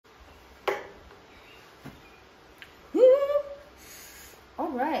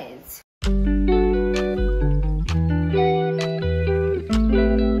right.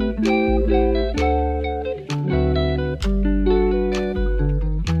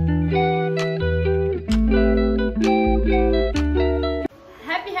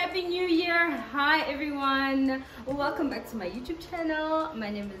 Happy New Year. Hi everyone, welcome back to my YouTube channel. My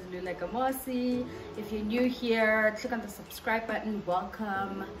name is Lula Gamosi. If you're new here, click on the subscribe button.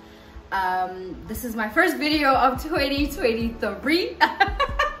 Welcome. This is my first video of 2023.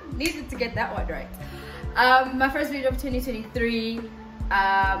 Needed to get that one right. My first video of 2023.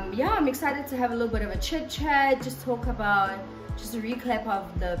 Yeah, I'm excited to have a little bit of a chit chat, just talk about just a recap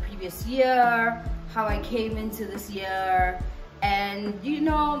of the previous year, how I came into this year, and you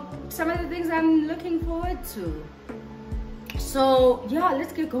know, some of the things I'm looking forward to. So yeah,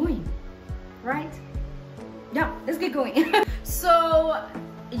 let's get going, right? Yeah, let's get going. So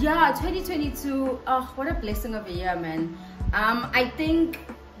yeah, 2022, oh, what a blessing of a year, man. I think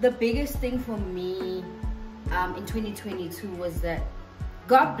the biggest thing for me in 2022 was that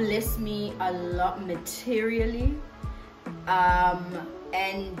God blessed me a lot materially,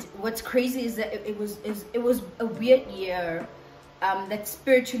 and what's crazy is that it was a weird year, that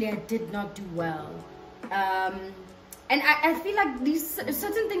spiritually I did not do well, and I feel like these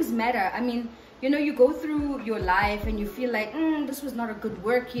certain things matter. I mean, you know, you go through your life and you feel like this was not a good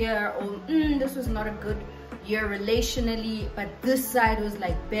work year, or this was not a good year relationally, but this side was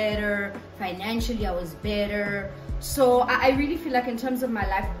like better, financially I was better. So I really feel like in terms of my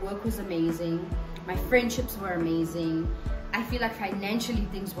life, work was amazing, my friendships were amazing, I feel like financially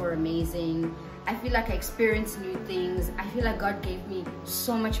things were amazing, I feel like I experienced new things. I feel like God gave me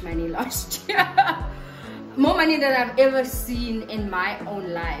so much money last year. More money than I've ever seen in my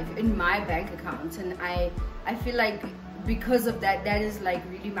own life, in my bank account. And I feel like because of that, that is like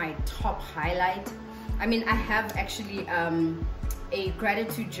really my top highlight. I mean, I have actually a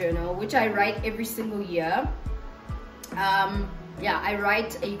gratitude journal, which I write every single year. Yeah, I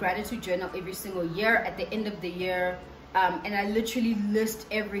write a gratitude journal every single year at the end of the year. And I literally list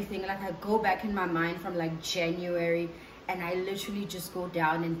everything. Like, I go back in my mind from like January, and I literally just go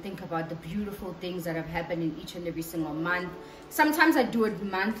down and think about the beautiful things that have happened in each and every single month. Sometimes I do it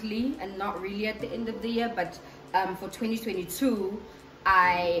monthly and not really at the end of the year, but for 2022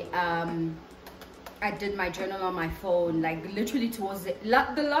 I did my journal on my phone, like literally towards the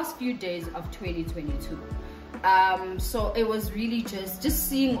last few days of 2022. So it was really just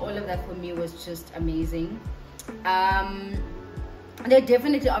seeing all of that for me was just amazing. There are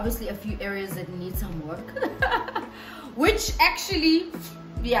definitely obviously a few areas that need some work, which actually,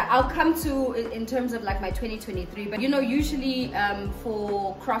 yeah, I'll come to in terms of like my 2023. But you know, usually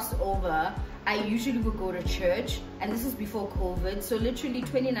for crossover, I usually would go to church, and this is before COVID, so literally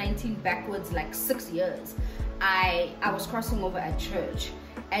 2019 backwards like 6 years, I was crossing over at church.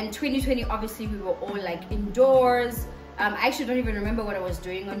 And 2020, obviously we were all like indoors. I actually don't even remember what I was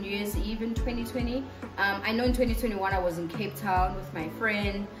doing on New Year's Eve in 2020. I know in 2021 I was in Cape Town with my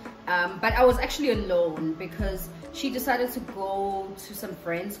friend, but I was actually alone because she decided to go to some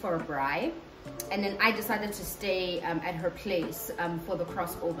friends for a braai, and then I decided to stay at her place for the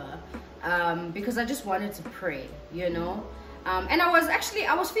crossover, because I just wanted to pray, you know. And I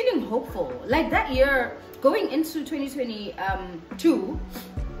was feeling hopeful. Like that year, going into 2022,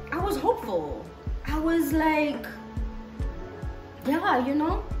 I was hopeful. I was like, yeah, you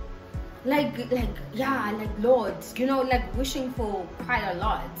know, like Lord, you know, like wishing for quite a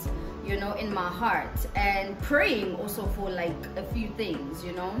lot, you know, in my heart, and praying also for like a few things,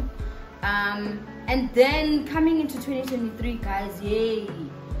 you know. And then coming into 2023, guys, yay,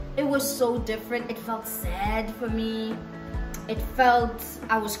 it was so different. It felt sad for me. It felt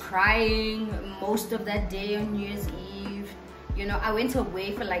I was crying most of that day on New Year's Eve. You know, I went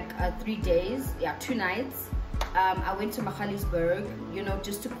away for like 3 days, yeah, 2 nights. I went to Magaliesburg, you know,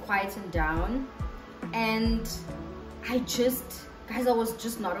 just to quieten down. And guys, I was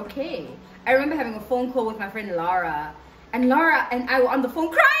just not okay. I remember having a phone call with my friend Laura, and Laura and I were on the phone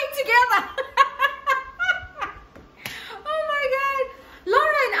crying together. Oh my God.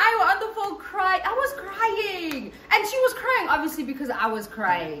 Laura and I were on the phone crying. I was crying. And she was crying, obviously, because I was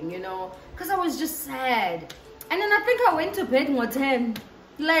crying, you know, because I was just sad. And then I think I went to bed at 10.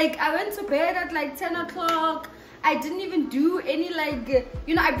 Like, I went to bed at like 10 o'clock. I didn't even do any like,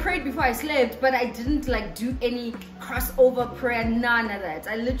 you know, I prayed before I slept, but I didn't like do any crossover prayer, none of that.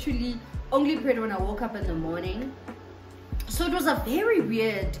 I literally only prayed when I woke up in the morning. So it was a very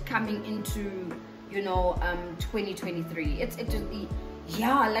weird coming into, you know, 2023. It just,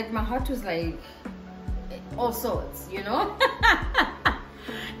 yeah, like my heart was like all sorts, you know.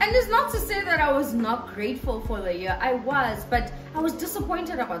 And it's not to say that I was not grateful for the year. I was, but I was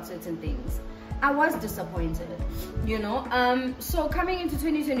disappointed about certain things. I was disappointed, you know. So coming into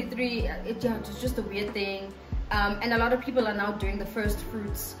 2023, it was just a weird thing. And a lot of people are now doing the first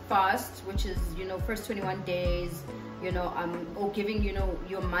fruits fast, which is, you know, first 21 days, you know, or giving, you know,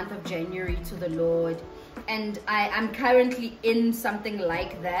 your month of January to the Lord. And I'm currently in something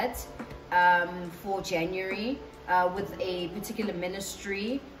like that for January with a particular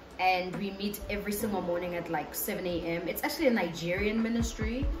ministry. And we meet every single morning at like 7 a.m. It's actually a Nigerian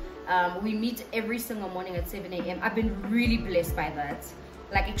ministry. We meet every single morning at 7 a.m. I've been really blessed by that,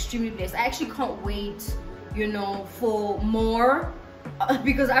 like extremely blessed. I actually can't wait, you know, for more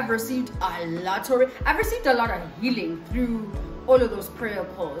because I've received a lot already. I've received a lot of healing through all of those prayer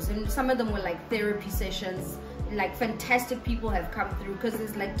calls, and some of them were like therapy sessions. Like fantastic people have come through because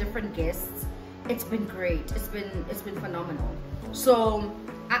there's like different guests. It's been great. It's been phenomenal. So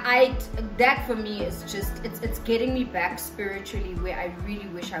that for me is just it's getting me back spiritually where I really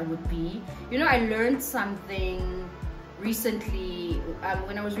wish I would be. You know, I learned something recently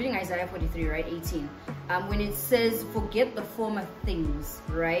when I was reading Isaiah 43, right, 18, when it says forget the former things,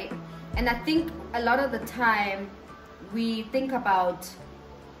 right? And I think a lot of the time we think about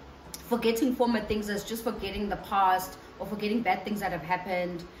forgetting former things as just forgetting the past or forgetting bad things that have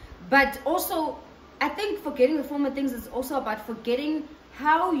happened. But also I think forgetting the former things is also about forgetting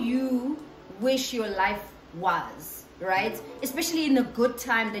how you wish your life was, right? Especially in a good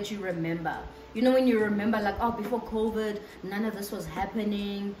time that you remember. You know, when you remember like, oh, before COVID, none of this was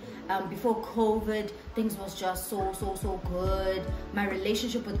happening. Before COVID, things was just so good. My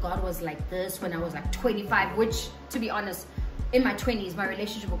relationship with God was like this when I was like 25, which, to be honest, in my 20s, my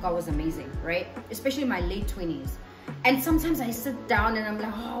relationship with God was amazing, right? Especially in my late 20s. And sometimes I sit down and I'm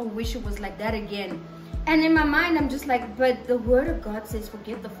like, oh, I wish it was like that again. And in my mind, I'm just like, but the word of God says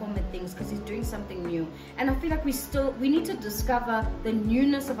forget the former things because he's doing something new. And I feel like we need to discover the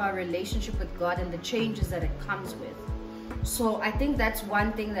newness of our relationship with God and the changes that it comes with. So I think that's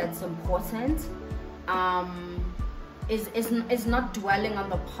one thing that's important, is not dwelling on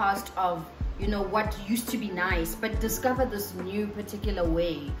the past of, you know, what used to be nice, but discover this new particular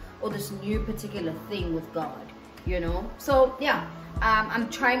way or this new particular thing with God, you know. So yeah, I'm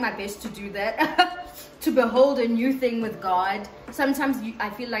trying my best to do that. To behold a new thing with God. Sometimes I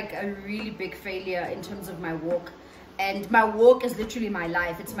feel like a really big failure in terms of my walk, and my walk is literally my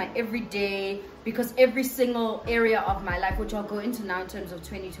life. It's my everyday, because every single area of my life, which I'll go into now in terms of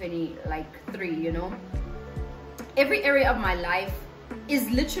 2023, you know, every area of my life is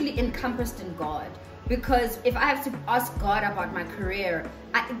literally encompassed in God. Because if I have to ask God about my career,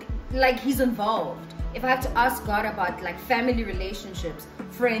 like he's involved. If I have to ask God about like family relationships,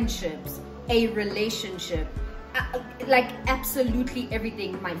 friendships, a relationship, like absolutely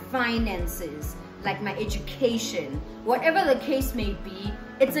everything, my finances, like my education, whatever the case may be,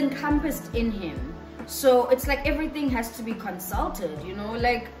 it's encompassed in him. So it's like everything has to be consulted, you know,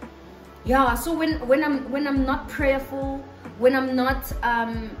 like, yeah. So when I'm not prayerful, when I'm not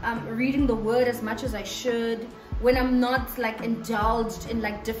reading the word as much as I should, when I'm not like indulged in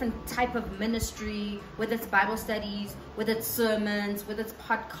like different type of ministry, whether it's Bible studies, whether it's sermons, whether it's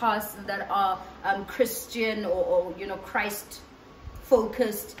podcasts that are Christian or you know, Christ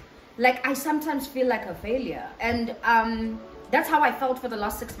focused, like I sometimes feel like a failure. And that's how I felt for the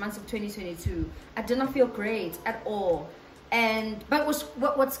last 6 months of 2022. I did not feel great at all. But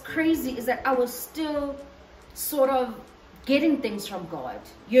what's crazy is that I was still sort of getting things from God,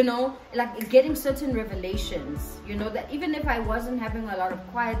 you know, like getting certain revelations, you know, that even if I wasn't having a lot of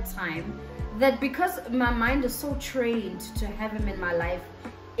quiet time, that because my mind is so trained to have him in my life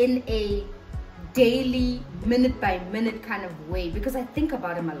in a daily, minute by minute kind of way, because I think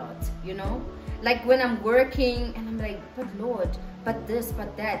about him a lot, you know, like when I'm working and I'm like, but Lord, but this,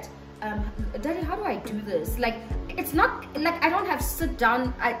 but that, Daddy, how do I do this? Like, it's not like I don't have sit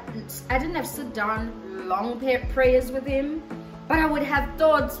down, I didn't have sit down long prayers with him, but I would have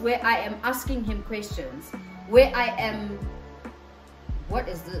thoughts where I am asking him questions, where I am, what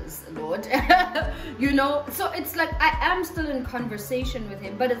is this, Lord? You know, so it's like I am still in conversation with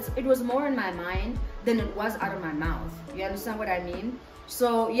him, but it was more in my mind than it was out of my mouth. You understand what I mean?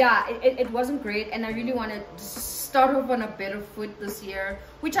 So yeah, it wasn't great, and I really want to start off on a better foot this year,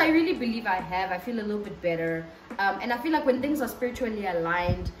 which I really believe I have. I feel a little bit better, and I feel like when things are spiritually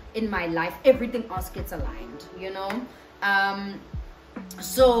aligned in my life, everything else gets aligned, you know.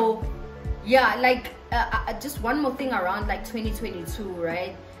 So yeah, like just one more thing around like 2022,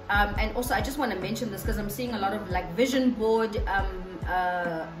 right? And also I just want to mention this because I'm seeing a lot of like vision board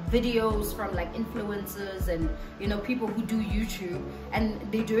videos from like influencers and, you know, people who do YouTube, and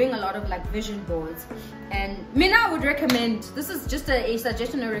they're doing a lot of like vision boards. And I would recommend, this is just a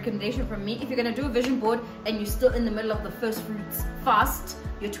suggestion or recommendation from me, if you're gonna do a vision board and you're still in the middle of the first fruits fast,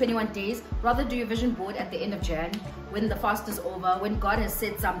 your 21 days, rather do your vision board at the end of Jan, when the fast is over, when God has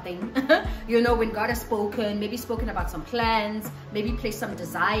said something, you know, when God has spoken, maybe spoken about some plans, maybe placed some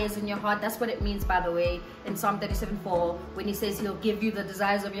desires in your heart. That's what it means, by the way, in Psalm 37:4, when he says he'll give you the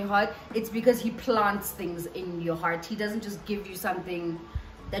desires of your heart. It's because he plants things in your heart. He doesn't just give you something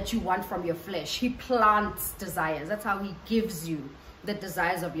that you want from your flesh. He plants desires. That's how he gives you the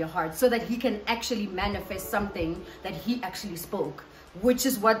desires of your heart, so that he can actually manifest something that he actually spoke, which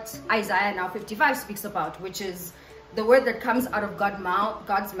is what Isaiah now 55 speaks about, which is the word that comes out of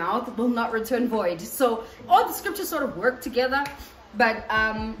God's mouth will not return void. So all the scriptures sort of work together. But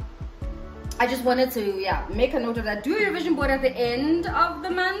I just wanted to make a note of that. Do your vision board at the end of the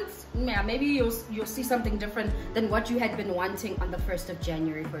month. Yeah, maybe you'll see something different than what you had been wanting on the 1st of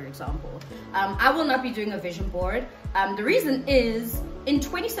January, for example. I will not be doing a vision board. The reason is, in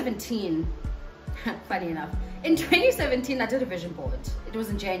 2017, funny enough, in 2017 I did a vision board. It was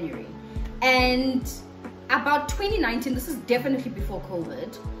in January, and about 2019, this is definitely before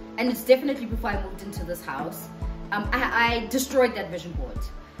COVID, and it's definitely before I moved into this house, I destroyed that vision board.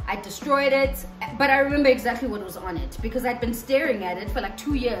 I destroyed it, but I remember exactly what was on it, because I'd been staring at it for like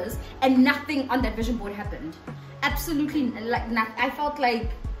 2 years and nothing on that vision board happened. Absolutely, like, I felt like,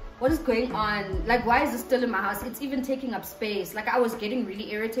 what is going on? Like, why is it still in my house? It's even taking up space. Like, I was getting really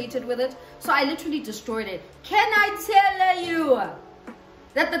irritated with it, so I literally destroyed it. Can I tell you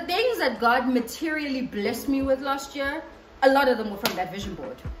that the things that God materially blessed me with last year, a lot of them were from that vision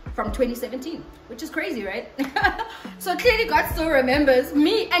board from 2017, which is crazy, right? So clearly God still remembers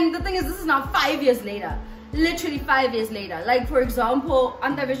me. And the thing is, this is now 5 years later, literally 5 years later. Like, for example,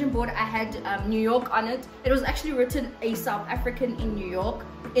 on the vision board, I had New York on it. It was actually written a South African in New York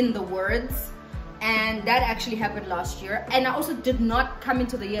in the words. And that actually happened last year. And I also did not come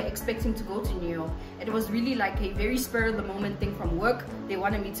into the year expecting to go to New York. It was really like a very spur of the moment thing from work. They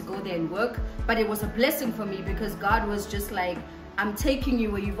wanted me to go there and work, but it was a blessing for me, because God was just like, I'm taking you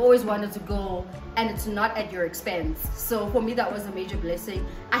where you've always wanted to go, and it's not at your expense. So for me, that was a major blessing.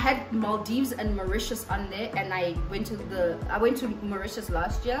 I had Maldives and Mauritius on there, and I went to Mauritius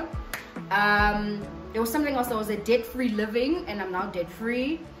last year. There was something else that was a debt-free living, and I'm now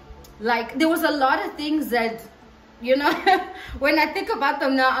debt-free. Like, there was a lot of things that, you know, when I think about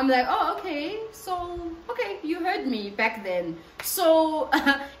them now, I'm like, oh, okay, so, okay, you heard me back then. So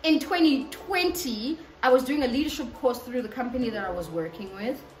in 2020, I was doing a leadership course through the company that I was working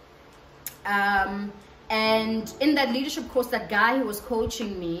with. And in that leadership course, that guy who was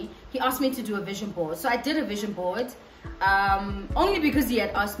coaching me, he asked me to do a vision board. So I did a vision board, only because he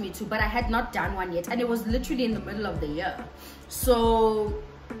had asked me to, but I had not done one yet. And it was literally in the middle of the year. So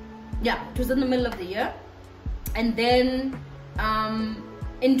yeah, it was in the middle of the year. And then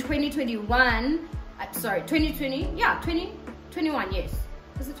in 2021, sorry, 2020, yeah, 2021, yes.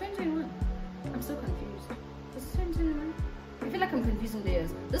 Is it 2021? I'm so confused. Is it 2021? I feel like I'm confusing the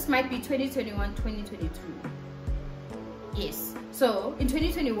years. This might be 2021, 2022. Yes. So in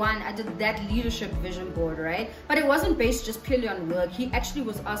 2021, I did that leadership vision board, right? But it wasn't based just purely on work. He actually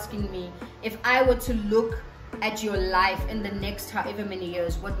was asking me, if I were to look at your life in the next however many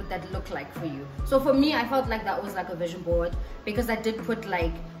years, what would that look like for you? So for me, I felt like that was like a vision board, because I did put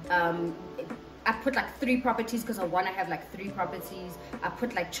like I put like 3 properties, because I want to have like 3 properties. I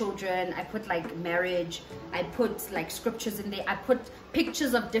put like children, I put like marriage, I put like scriptures in there, I put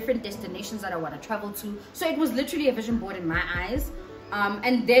pictures of different destinations that I want to travel to. So it was literally a vision board in my eyes.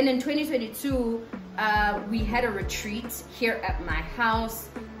 And then in 2022, we had a retreat here at my house.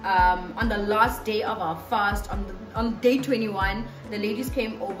 On the last day of our fast, on day 21, the ladies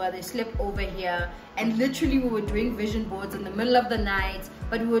came over, they slept over here, and literally we were doing vision boards in the middle of the night,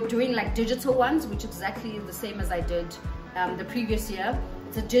 but we were doing like digital ones, which is exactly the same as I did the previous year.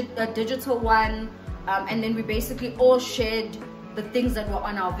 It's a digital one, and then we basically all shared the things that were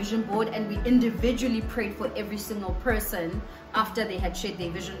on our vision board, and we individually prayed for every single person after they had shared their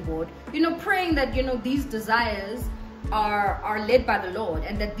vision board, you know, praying that, you know, these desires are led by the Lord,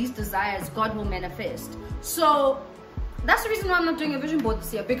 and that these desires God will manifest. So that's the reason why I'm not doing a vision board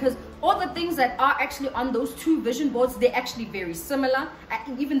this year, because all the things that are actually on those 2 vision boards, they're actually very similar. I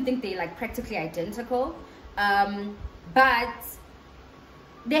even think they're like practically identical, but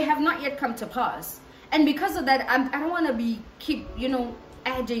they have not yet come to pass. And because of that, I don't want to keep, you know,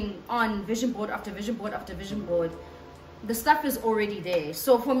 adding on vision board after vision board after vision board. the stuff is already there.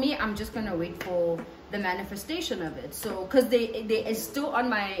 So for me, I'm just gonna wait for the manifestation of it. So because they is still on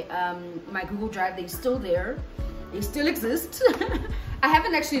my my Google Drive, they're still there, they still exist. I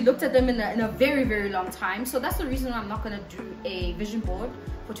haven't actually looked at them in a very, very long time. So that's the reason I'm not gonna do a vision board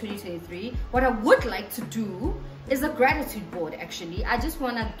for 2023. What I would like to do is a gratitude board. Actually, I just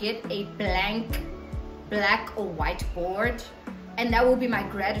want to get a blank black or white board, and that will be my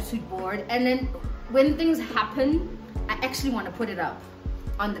gratitude board. And then when things happen, I actually want to put it up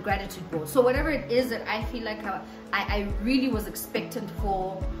on the gratitude board. So whatever it is that I feel like I really was expectant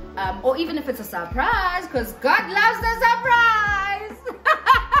for, or even if it's a surprise, because God loves the surprise.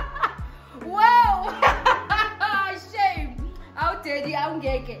 Whoa. Shame. How dare you? I'm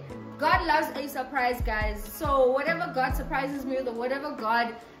gay. God loves a surprise, guys. So whatever God surprises me with, or whatever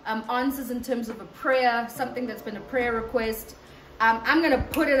God answers in terms of a prayer, something that's been a prayer request, I'm gonna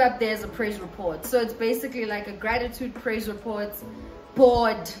put it up there as a praise report. So it's basically like a gratitude praise report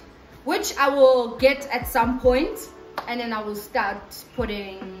board, which I will get at some point, and then I will start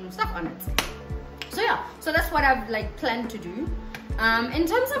putting stuff on it. So yeah, so that's what I've like planned to do. In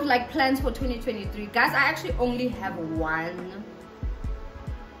terms of like plans for 2023, guys, I actually only have one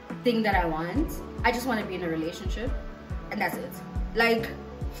thing that I want. I just want to be in a relationship, and that's it. Like,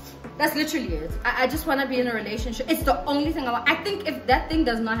 that's literally it. I just want to be in a relationship. It's the only thing I want. I think if that thing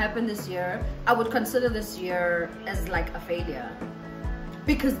does not happen this year, I would consider this year as like a failure,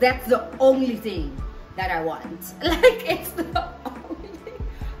 because that's the only thing that I want. Like, it's the only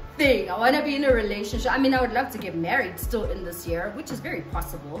thing. I want to be in a relationship. I mean, I would love to get married still in this year, which is very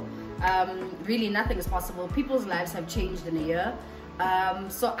possible. Really, nothing is possible. People's lives have changed in a year.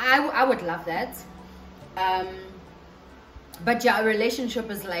 So I would love that. But yeah, a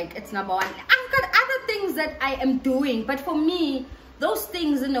relationship is like, it's number one. I've got other things that I am doing, but for me, those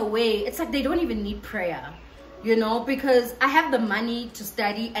things in a way, it's like they don't even need prayer, you know, because I have the money to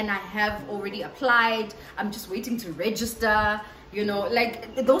study and I have already applied. I'm just waiting to register, you know,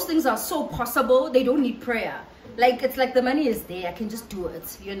 like those things are so possible. They don't need prayer. Like, it's like the money is there, I can just do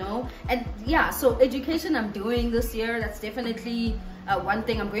it, you know. And yeah, so education I'm doing this year, that's definitely one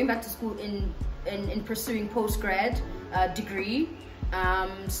thing. I'm going back to school in pursuing post-grad degree.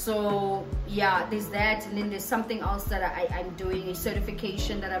 So yeah, there's that, and then there's something else that I'm doing, a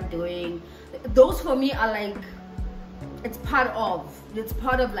certification that I'm doing. Those for me are like, it's part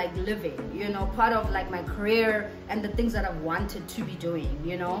of like living, you know, part of like my career and the things that I've wanted to be doing,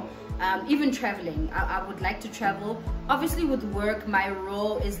 you know. Even traveling, I would like to travel. Obviously with work, my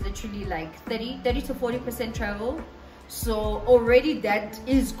role is literally like 30 to 40% travel. So already that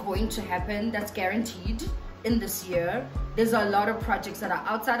is going to happen, that's guaranteed in this year. There's a lot of projects that are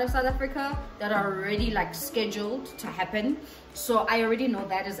outside of South Africa that are already like scheduled to happen. So I already know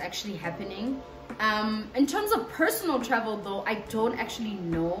that is actually happening. In terms of personal travel though, I don't actually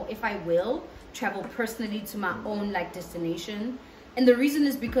know if I will travel personally to my own like destination. And the reason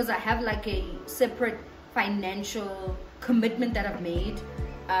is because I have like a separate financial commitment that I've made.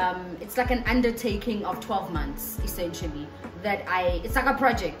 It's like an undertaking of 12 months essentially, that it's like a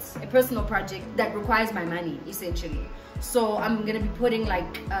project, a personal project that requires my money essentially. So I'm gonna be putting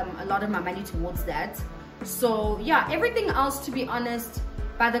like a lot of my money towards that. So yeah, everything else, to be honest,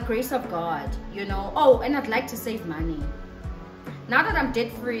 by the grace of God, you know. Oh, and I'd like to save money. Now that I'm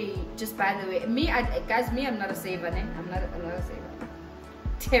debt free, just by the way, guys, I'm not a saver, eh? I'm not a saver.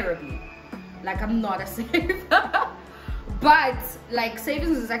 Terribly, like I'm not a saver. But like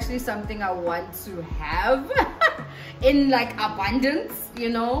savings is actually something I want to have in like abundance, you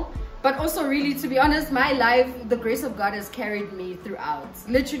know. But also, really, to be honest, my life, the grace of God has carried me throughout,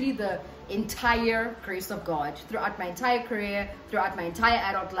 literally the entire grace of God, throughout my entire career, throughout my entire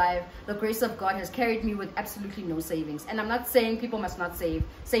adult life. The grace of God has carried me with absolutely no savings. And I'm not saying people must not save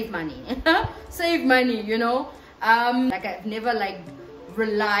money. Save money, you know. Like I've never like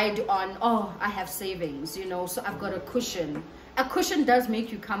relied on, oh, I have savings, you know, so I've got a cushion. A cushion does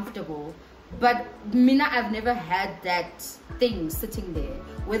make you comfortable, but Mina, I've never had that thing sitting there,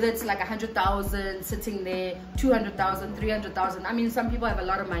 whether it's like 100,000 sitting there, 200,000, 300,000. I mean, some people have a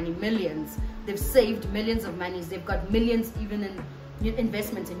lot of money, millions. They've saved millions of monies. They've got millions even in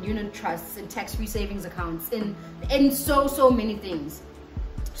investments, in unit trusts, in tax-free savings accounts, in so many things.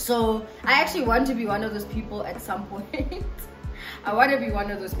 So I actually want to be one of those people at some point. I want to be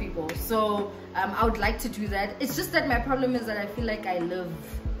one of those people. So I would like to do that. It's just that my problem is that I feel like I live,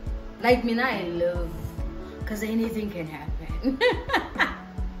 like Mina, I live, because anything can happen.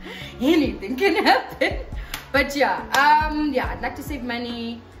 Anything can happen. But yeah, yeah, I'd like to save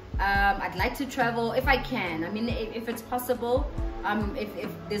money. I'd like to travel if I can. I mean, if it's possible,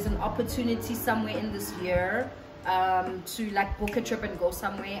 if there's an opportunity somewhere in this year, to like book a trip and go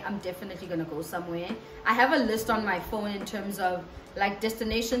somewhere, I'm definitely gonna go somewhere. I have a list on my phone in terms of like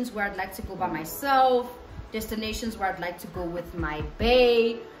destinations where I'd like to go by myself, destinations where I'd like to go with my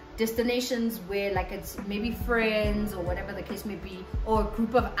bae, destinations where like it's maybe friends or whatever the case may be, or a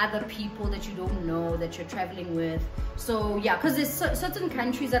group of other people that you don't know that you're traveling with. So yeah, because there's certain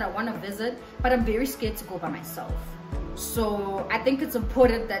countries that I want to visit, but I'm very scared to go by myself. So I think it's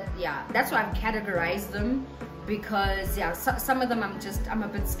important that, yeah, that's why I've categorized them, because yeah, some of them I'm a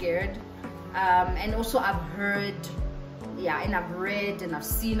bit scared. And also I've heard, yeah, and I've read and I've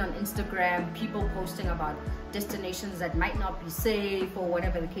seen on Instagram people posting about destinations that might not be safe or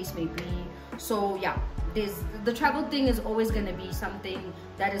whatever the case may be. So yeah, the travel thing is always going to be something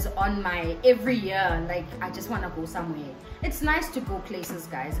that is on my every year. Like, I just want to go somewhere. It's nice to go places,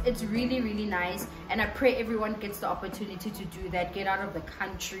 guys. It's really, really nice, and I pray everyone gets the opportunity to do that. Get out of the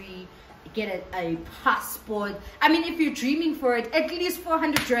country, get a passport. I mean, if you're dreaming for it, at least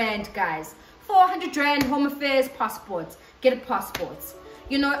 400 rand, guys. 400 rand, home affairs, passports. Get a passport.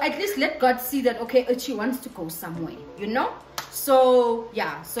 You know, at least let God see that, okay, Uchi wants to go somewhere, you know? So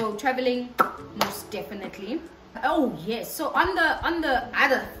yeah, so traveling, most definitely. Oh yes, so on the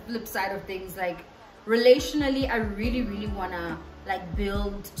other flip side of things, like relationally, I really, really wanna like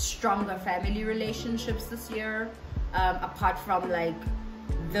build stronger family relationships this year, apart from like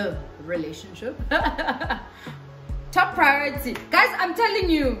the relationship. Top priority, guys. I'm telling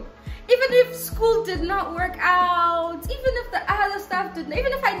you, even if school did not work out, even if the other stuff didn't,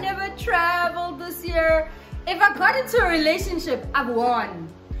 even if I never traveled this year, if I got into a relationship, I've won.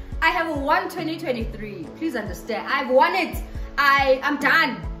 I have won 2023. Please understand, I've won it. I'm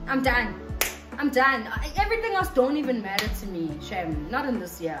done. I'm done. I'm done. Everything else don't even matter to me. Shem, not in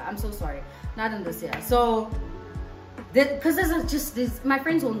this year. I'm so sorry. Not in this year. So, because my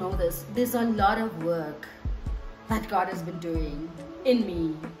friends will know this. There's a lot of work that God has been doing in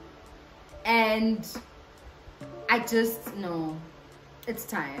me. And I just know it's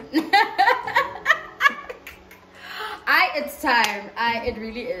time. It's time. It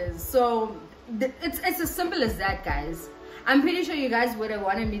really is. So it's as simple as that, guys. I'm pretty sure you guys would have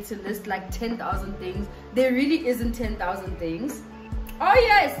wanted me to list like 10,000 things. There really isn't 10,000 things. Oh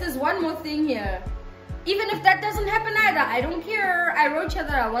yes, there's one more thing here. Even if that doesn't happen either, I don't care. I wrote here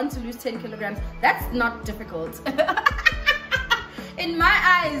that I want to lose 10 kilograms. That's not difficult. In my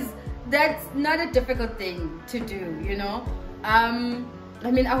eyes, that's not a difficult thing to do, you know? I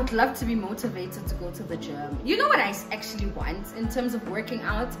mean, I would love to be motivated to go to the gym. You know what I actually want in terms of working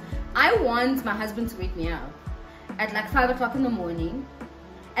out? I want my husband to wake me up at like 5 o'clock in the morning,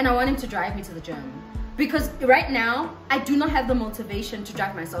 and I want him to drive me to the gym. Because right now, I do not have the motivation to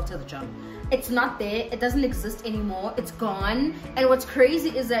drive myself to the gym. It's not there. It doesn't exist anymore. It's gone. And what's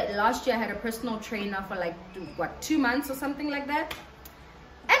crazy is that last year I had a personal trainer for like, what, 2 months or something like that?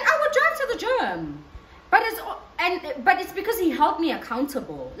 And I would drive to the gym. But it's because he held me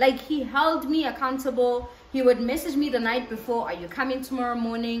accountable. Like, he held me accountable. He would message me the night before, are you coming tomorrow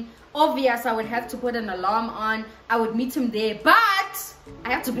morning? Obvious, I would have to put an alarm on. I would meet him there, but I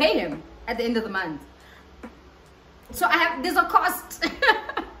have to pay him at the end of the month. So there's a cost.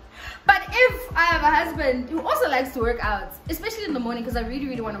 But if I have a husband who also likes to work out, especially in the morning, because I really,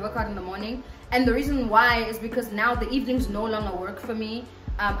 really want to work out in the morning. And the reason why is because now the evenings no longer work for me.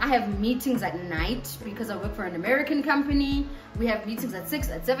 I have meetings at night because I work for an American company. We have meetings at 6,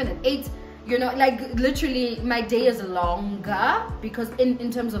 at 7, at 8. You know, like literally my day is longer because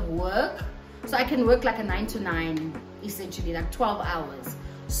in terms of work. So I can work like a 9 to 9, essentially, like 12 hours.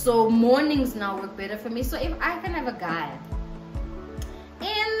 So mornings now work better for me. So if I can have a guy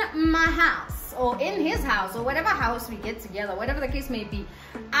in my house or in his house or whatever house we get together, whatever the case may be,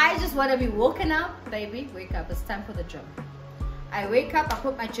 I just want to be woken up, baby, wake up, it's time for the gym. I wake up, I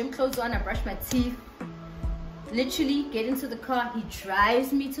put my gym clothes on, I brush my teeth, literally get into the car, he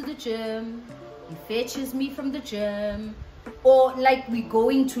drives me to the gym, he fetches me from the gym, or like we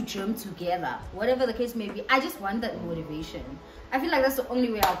going to gym together, whatever the case may be. I just want that motivation. I feel like that's the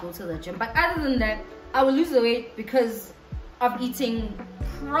only way I'll go to the gym. But other than that, I will lose the weight because of eating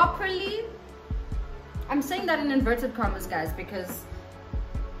properly. I'm saying that in inverted commas, guys, because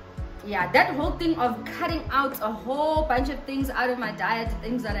yeah, that whole thing of cutting out a whole bunch of things out of my diet,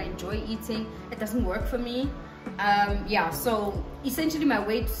 things that I enjoy eating, it doesn't work for me. Yeah, so essentially my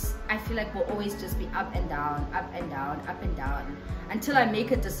weight, I feel like, will always just be up and down, up and down, up and down, until I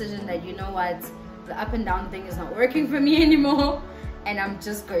make a decision that, you know what, the up and down thing is not working for me anymore, and I'm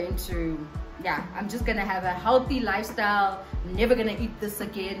just going to, yeah, I'm just gonna have a healthy lifestyle. I'm never gonna eat this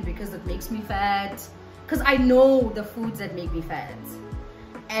again because it makes me fat, because I know the foods that make me fat.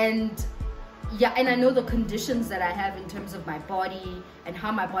 And yeah, and I know the conditions that I have in terms of my body and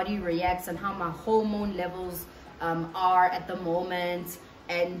how my body reacts and how my hormone levels are at the moment,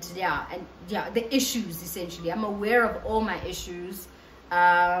 and yeah, the issues. Essentially, I'm aware of all my issues.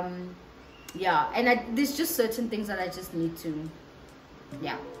 Yeah, and there's just certain things that I just need to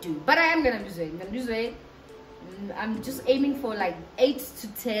do. But I am gonna lose weight. I'm gonna lose weight. I'm just aiming for like 8 to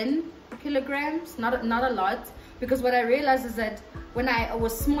 10 kilograms, not a lot, because what I realized is that when I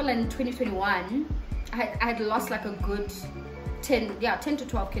was small in 2021, I had lost like a good 10 to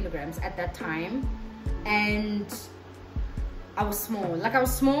 12 kilograms at that time, and I was small. Like, I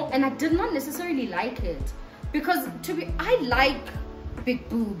was small, and I did not necessarily like it, because I like big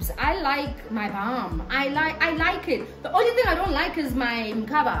boobs, I like my bum, I like it. The only thing I don't like is my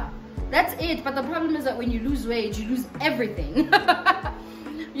mkaba. That's it. But the problem is that when you lose weight, you lose everything.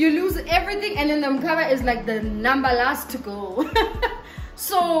 You lose everything, and then the mkaba is like the number last to go.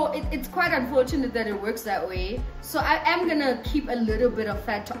 So it's quite unfortunate that it works that way. So I am gonna keep a little bit of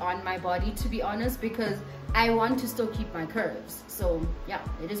fat on my body, to be honest, because I want to still keep my curves. So yeah,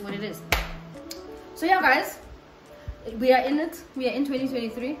 it is what it is. So yeah, guys, we are in it. We are in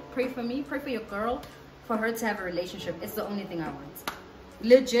 2023. Pray for me, pray for your girl, for her to have a relationship. It's the only thing I want.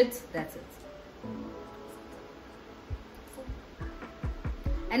 Legit, that's it.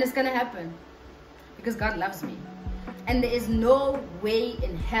 And it's gonna happen because God loves me, and there is no way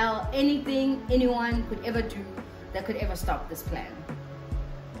in hell anyone could ever do that could ever stop this plan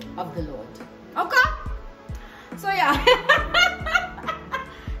of the Lord. Okay, so yeah.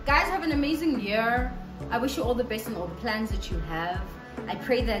 Guys, have an amazing year. I wish you all the best in all the plans that you have. I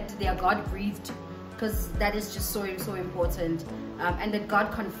pray that they are God-breathed, because that is just so important, and that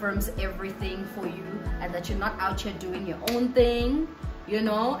God confirms everything for you, and that you're not out here doing your own thing, you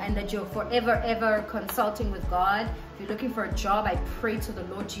know, and that you're forever ever consulting with God. If you're looking for a job, I pray to the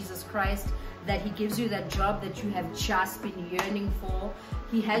Lord Jesus Christ that He gives you that job that you have just been yearning for.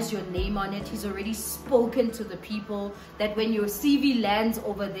 He has your name on it. He's already spoken to the people that when your CV lands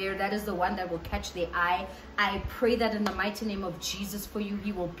over there, that is the one that will catch their eye. I pray that in the mighty name of Jesus for you.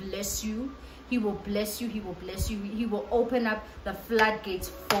 He will bless you. He will bless you. He will bless you. He will open up the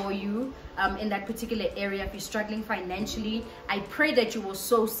floodgates for you in that particular area. If you're struggling financially, I pray that you will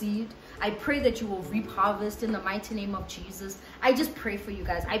sow seed. I pray that you will reap harvest in the mighty name of Jesus. I just pray for you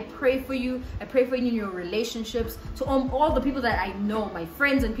guys. I pray for you. I pray for you in your relationships. To all the people that I know, my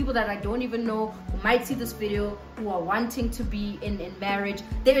friends and people that I don't even know who might see this video, who are wanting to be in marriage.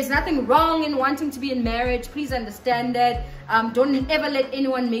 There is nothing wrong in wanting to be in marriage. Please understand that. Don't ever let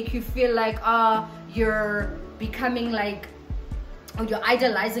anyone make you feel like you're becoming like, or you're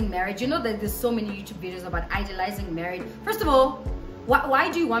idolizing marriage. You know that there's so many YouTube videos about idolizing marriage. First of all,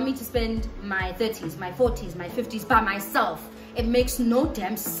 why do you want me to spend my 30s, my 40s, my 50s by myself? It makes no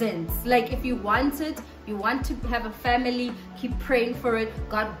damn sense. Like, if you want it, you want to have a family, keep praying for it.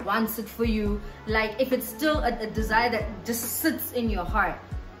 God wants it for you. Like, if it's still a desire that just sits in your heart,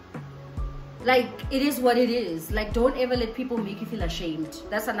 like, it is what it is. Like, don't ever let people make you feel ashamed.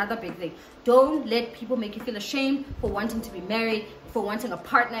 That's another big thing. Don't let people make you feel ashamed for wanting to be married, for wanting a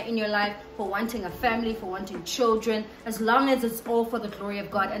partner in your life, for wanting a family, for wanting children, as long as it's all for the glory of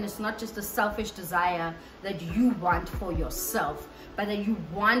God, and it's not just a selfish desire that you want for yourself, but that you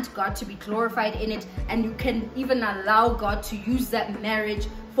want God to be glorified in it, and you can even allow God to use that marriage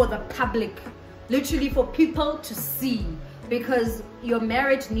for the public, literally for people to see, because your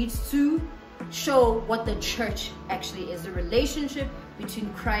marriage needs to show what the church actually is, the relationship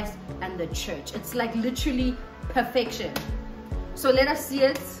between Christ and the church. It's like literally perfection. So let us see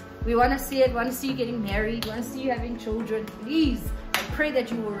it. We want to see it. We want to see you getting married. We want to see you having children. Please, I pray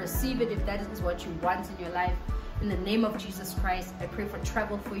that you will receive it if that is what you want in your life. In the name of Jesus Christ, I pray for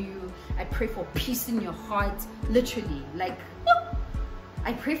travel for you. I pray for peace in your heart. Literally, like,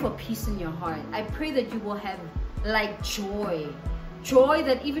 I pray for peace in your heart. I pray that you will have like joy. Joy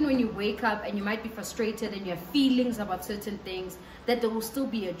that even when you wake up and you might be frustrated and you have feelings about certain things, that there will still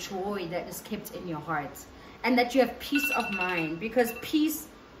be a joy that is kept in your heart. And that you have peace of mind, because peace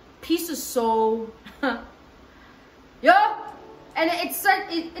is so yeah, and it's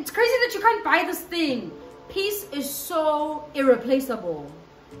crazy that you can't buy this thing. Peace is so irreplaceable.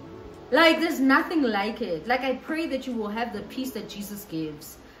 Like, there's nothing like it. Like, I pray that you will have the peace that Jesus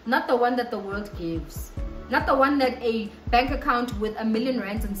gives, not the one that the world gives, not the one that a bank account with R1 million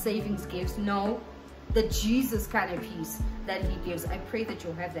in savings gives. No, the Jesus kind of peace that He gives. I pray that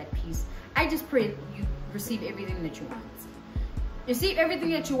you'll have that peace. I just pray you receive everything that you want. Receive everything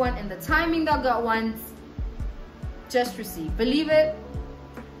that you want in the timing that God wants. Just receive. Believe it.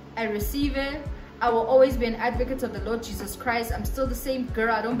 I receive it. I will always be an advocate of the Lord Jesus Christ. I'm still the same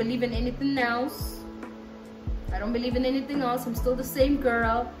girl. I don't believe in anything else. I don't believe in anything else. I'm still the same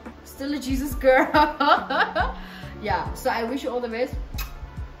girl. Still a Jesus girl. Yeah, so I wish you all the best.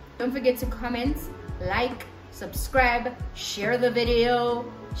 Don't forget to comment, like, subscribe, share the video,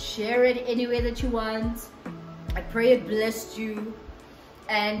 share it anywhere that you want. I pray it blessed you.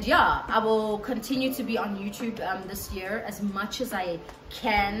 And yeah, I will continue to be on YouTube this year as much as I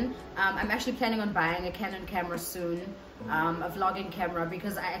can. I'm actually planning on buying a Canon camera soon, a vlogging camera,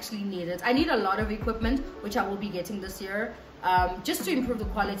 because I actually need it. I need a lot of equipment, which I will be getting this year, just to improve the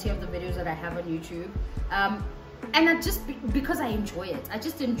quality of the videos that I have on YouTube. And because I enjoy it. I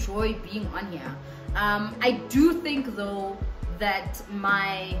just enjoy being on here. I do think though that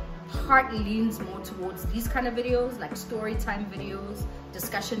my heart leans more towards these kind of videos, like story time videos,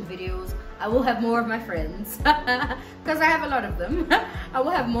 discussion videos. I will have more of my friends because I have a lot of them. I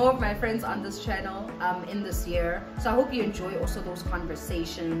will have more of my friends on this channel in this year, so I hope you enjoy also those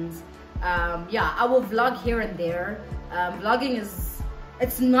conversations. Yeah, I will vlog here and there. Vlogging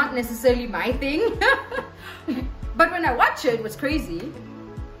it's not necessarily my thing, but when I watch it, what's crazy,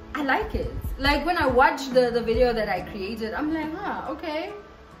 I like it. Like when I watch the video that I created, I'm like, huh, okay.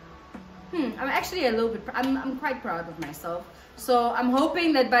 I'm actually a little bit, I'm quite proud of myself. So I'm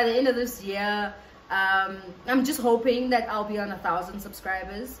hoping that by the end of this year, I'm just hoping that I'll be on 1,000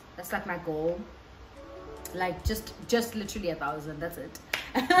 subscribers. That's like my goal. Like just literally 1,000, that's it.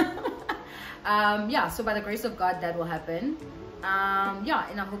 Yeah, so by the grace of God, that will happen. Yeah,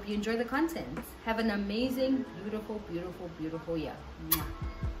 and I hope you enjoy the content. Have an amazing, beautiful, beautiful, beautiful year. Mwah.